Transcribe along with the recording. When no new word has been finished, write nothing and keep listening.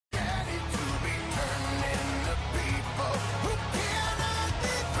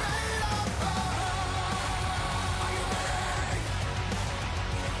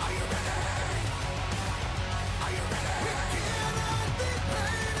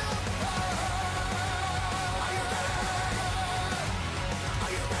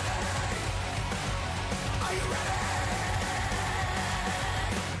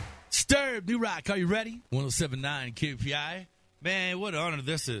Sheriff New Rock, are you ready? 107.9 KBPI. Man, what an honor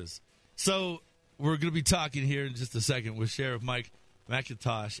this is. So we're going to be talking here in just a second with Sheriff Mike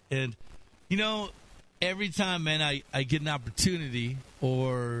McIntosh. And, you know, every time, man, I get an opportunity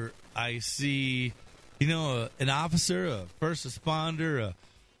or I see, you know, an officer, a first responder,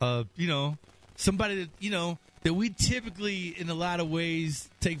 you know, somebody that, you know, that we typically in a lot of ways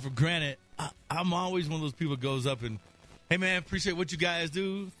take for granted, I'm always one of those people that goes up and, hey, man, appreciate what you guys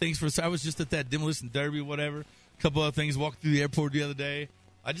do. Thanks for, I was just at that demolition derby, whatever. A couple other things, walked through the airport the other day.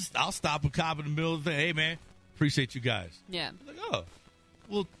 I'll stop a cop in the middle of the thing. Hey, man, appreciate you guys. Yeah. I'm like, oh,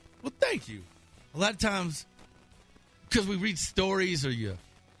 well, thank you. A lot of times, because we read stories or you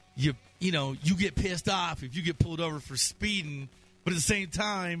know, you get pissed off if you get pulled over for speeding, but at the same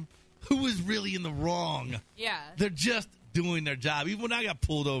time, who is really in the wrong? Yeah. They're just doing their job. Even when I got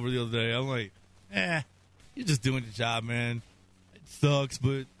pulled over the other day, I'm like, you're just doing your job, man. It sucks,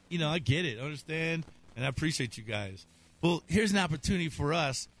 but, you know, I get it. I understand, and I appreciate you guys. Well, here's an opportunity for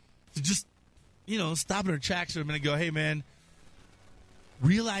us to just, you know, stop in our tracks for a minute and go, hey, man,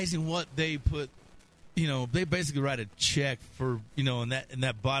 realizing what they put, you know, they basically write a check for, you know, in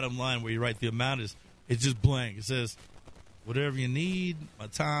that bottom line where you write the amount is, it's just blank. It says, whatever you need, my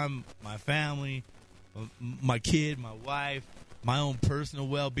time, my family, my kid, my wife, my own personal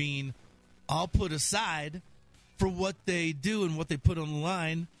well-being, I'll put aside for what they do and what they put on the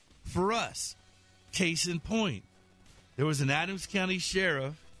line for us. Case in point, there was an Adams County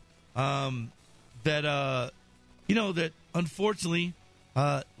sheriff that, you know, that unfortunately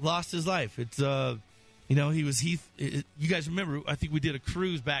lost his life. It's, you know, he was Heath. You guys remember, I think we did a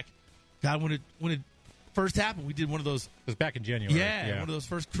cruise back, God, when it first happened, we did one of those. It was back in January. Yeah, one of those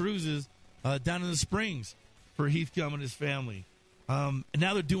first cruises down in the Springs for Heath Gum and his family. And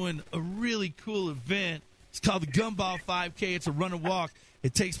now they're doing a really cool event. It's called the Gumball 5K. It's a run and walk.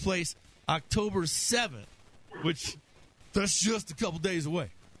 It takes place October 7th, which that's just a couple days away.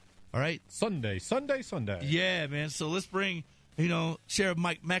 All right? Sunday. Yeah, man. So let's bring, you know, Sheriff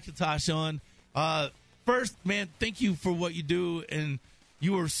Mike McIntosh on. First, man, thank you for what you do, and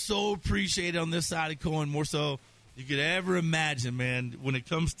you are so appreciated on this side of Cohen, more so you could ever imagine, man, when it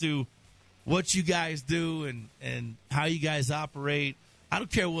comes to what you guys do and how you guys operate. I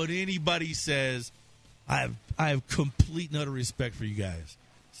don't care what anybody says. I have complete and utter respect for you guys.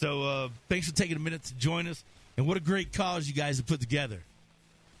 So thanks for taking a minute to join us, and what a great cause you guys have put together.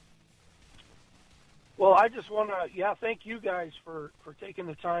 Well, I just want to, thank you guys for taking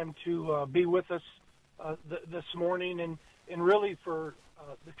the time to be with us this morning, and really for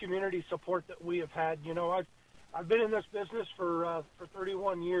the community support that we have had. You know, I've been in this business for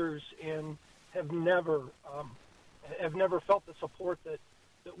 31 years and have never felt the support that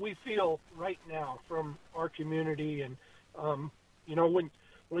we feel right now from our community. And you know,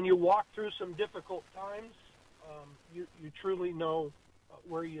 when you walk through some difficult times, you truly know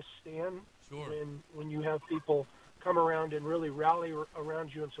where you stand. Sure. When you have people come around and really rally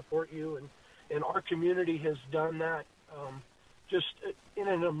around you and support you, and our community has done that just in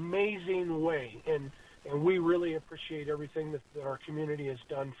an amazing way, and we really appreciate everything that our community has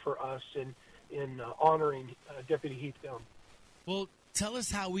done for us in honoring Deputy Heath Gum. Well, tell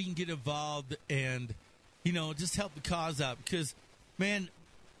us how we can get involved and, you know, just help the cause out, because, man,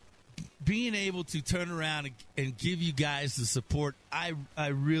 being able to turn around and give you guys the support I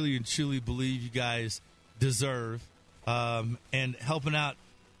really and truly believe you guys deserve, and helping out,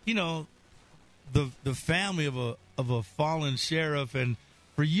 you know, the family of a fallen sheriff. And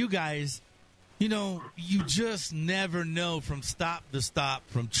for you guys, you know, you just never know from stop to stop,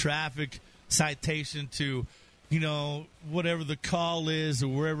 from traffic citation to, you know, whatever the call is or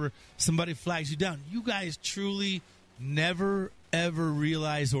wherever somebody flags you down. You guys truly never, ever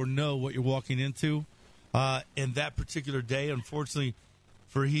realize or know what you're walking into. In that particular day, unfortunately,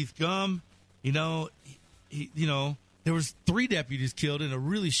 for Heath Gum, you know, there was 3 deputies killed in a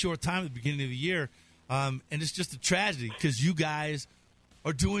really short time at the beginning of the year. And it's just a tragedy because you guys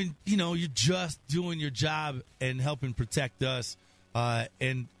are doing, you know, you're just doing your job and helping protect us.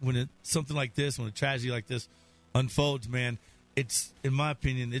 And when something like this, when a tragedy like this unfolds, man, it's, in my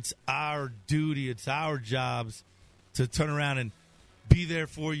opinion, it's our duty, it's our jobs to turn around and be there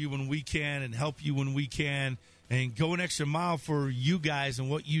for you when we can and help you when we can and go an extra mile for you guys and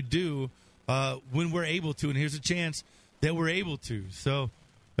what you do when we're able to. And here's a chance that we're able to. So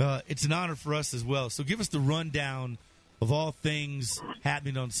it's an honor for us as well. So give us the rundown of all things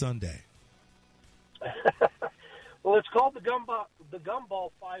happening on Sunday. Well, it's called the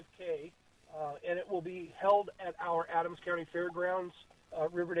Gumball 5K, and it will be held at our Adams County Fairgrounds,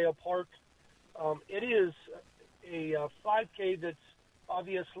 Riverdale Park. It is a 5K that's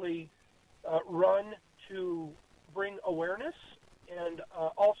obviously run to bring awareness and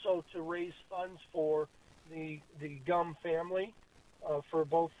also to raise funds for the Gum family, for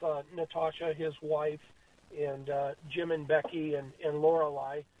both Natasha, his wife, and Jim and Becky and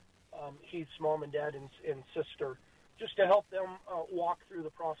Lorelei, Heath's mom and dad and sister, just to help them walk through the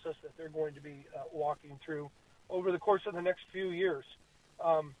process that they're going to be walking through over the course of the next few years.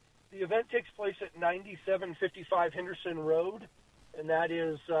 The event takes place at 9755 Henderson Road, and that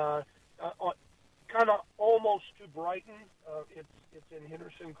is kind of almost to Brighton. It's in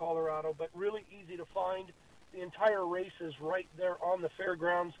Henderson, Colorado, but really easy to find. The entire race is right there on the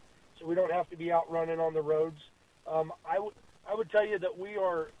fairgrounds, so we don't have to be out running on the roads. I would tell you that we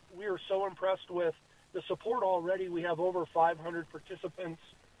are so impressed with the support already. We have over 500 participants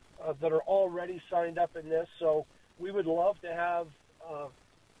that are already signed up in this, so we would love to have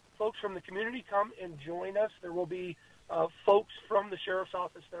folks from the community come and join us. There will be folks from the sheriff's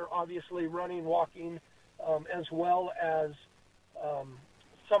office there, obviously running, walking, as well as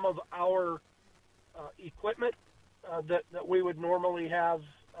some of our equipment that we would normally have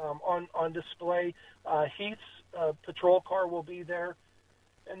on display. Heath's patrol car will be there.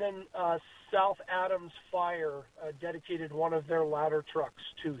 And then South Adams Fire dedicated one of their ladder trucks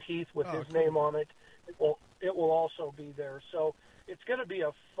to Heath with his name on it. It will also be there. So it's going to be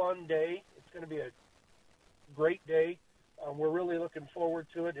a fun day. It's going to be a great day. We're really looking forward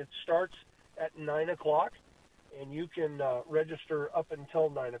to it. It starts at 9 o'clock, and you can register up until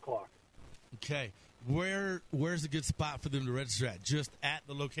 9 o'clock. Okay. Where's a good spot for them to register at? Just at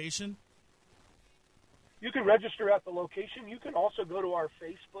the location? You can register at the location. You can also go to our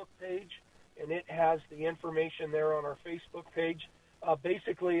Facebook page, and it has the information there on our Facebook page.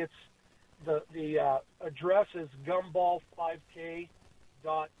 Basically, it's the address is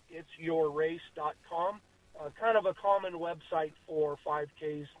gumball5k.itsyourrace.com. Kind of a common website for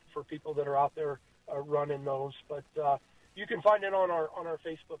 5Ks for people that are out there running those. But you can find it on our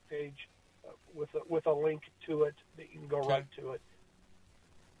Facebook page with a link to it that you can go right to it.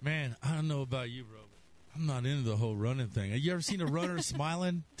 Man, I don't know about you, bro. I'm not into the whole running thing. Have you ever seen a runner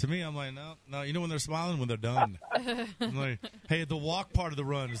smiling? To me, I'm like, no. You know when they're smiling? When they're done. I'm like, hey, the walk part of the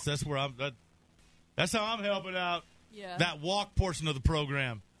run, that's where that's how I'm helping out. Yeah. That walk portion of the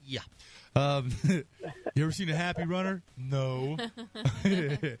program. Yeah. You ever seen a happy runner? No.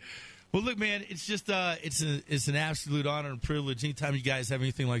 Well, look, man, it's just it's an absolute honor and privilege. Anytime you guys have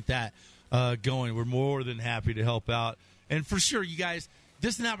anything like that going, we're more than happy to help out. And for sure, you guys,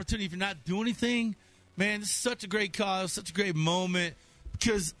 this is an opportunity. If you're not doing anything, man, this is such a great cause, such a great moment.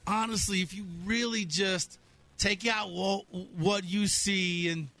 Because honestly, if you really just take out what you see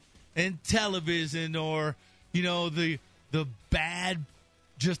in television, or the bad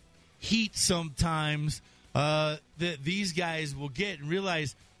just heat sometimes that these guys will get, and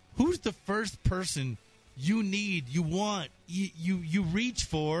realize who's the first person you need, you want, you reach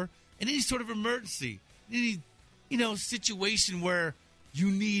for in any sort of emergency, any situation where you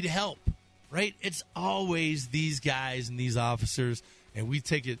need help, right? It's always these guys and these officers, and we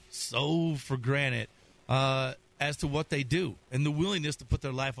take it so for granted as to what they do and the willingness to put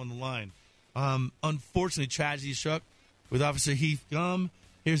their life on the line. Unfortunately, tragedy struck with Officer Heath Gum.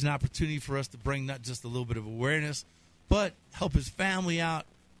 Here's an opportunity for us to bring not just a little bit of awareness, but help his family out,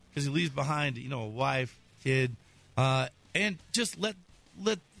 because he leaves behind, a wife, kid, and just let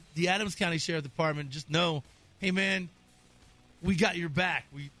the Adams County Sheriff Department just know, hey, man, we got your back.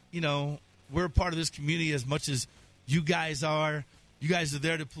 We're a part of this community as much as you guys are. You guys are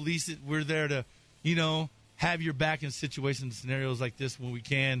there to police it. We're there to, have your back in situations and scenarios like this when we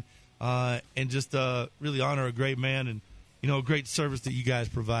can, and just really honor a great man and, a great service that you guys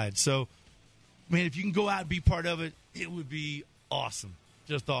provide. So, man, if you can go out and be part of it, it would be awesome.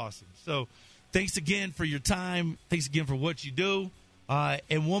 Just awesome. So thanks again for your time. Thanks again for what you do.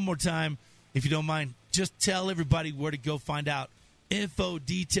 And one more time, if you don't mind, just tell everybody where to go find out info,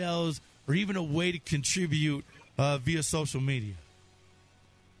 details, or even a way to contribute via social media.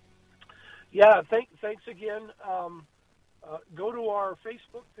 Yeah, thanks again. Go to our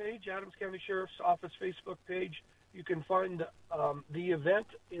Facebook page, Adams County Sheriff's Office Facebook page. You can find the event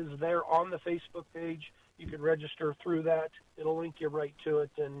is there on the Facebook page. You can register through that. It'll link you right to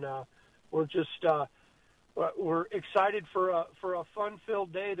it, and we're just we're excited for a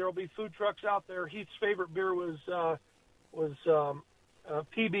fun-filled day. There will be food trucks out there. Heath's favorite beer was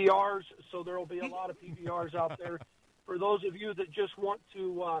PBRs, so there will be a lot of PBRs out there. For those of you that just want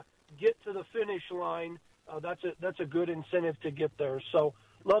to get to the finish line, that's a good incentive to get there. So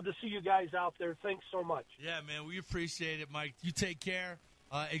love to see you guys out there. Thanks so much. Yeah, man, we appreciate it, Mike. You take care,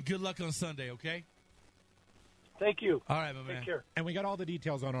 and good luck on Sunday, okay? Thank you. All right, my man. Take care. And we got all the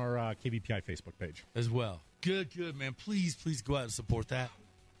details on our KBPI Facebook page as well. Good, man. Please go out and support that.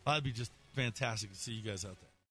 That'd be just fantastic to see you guys out there.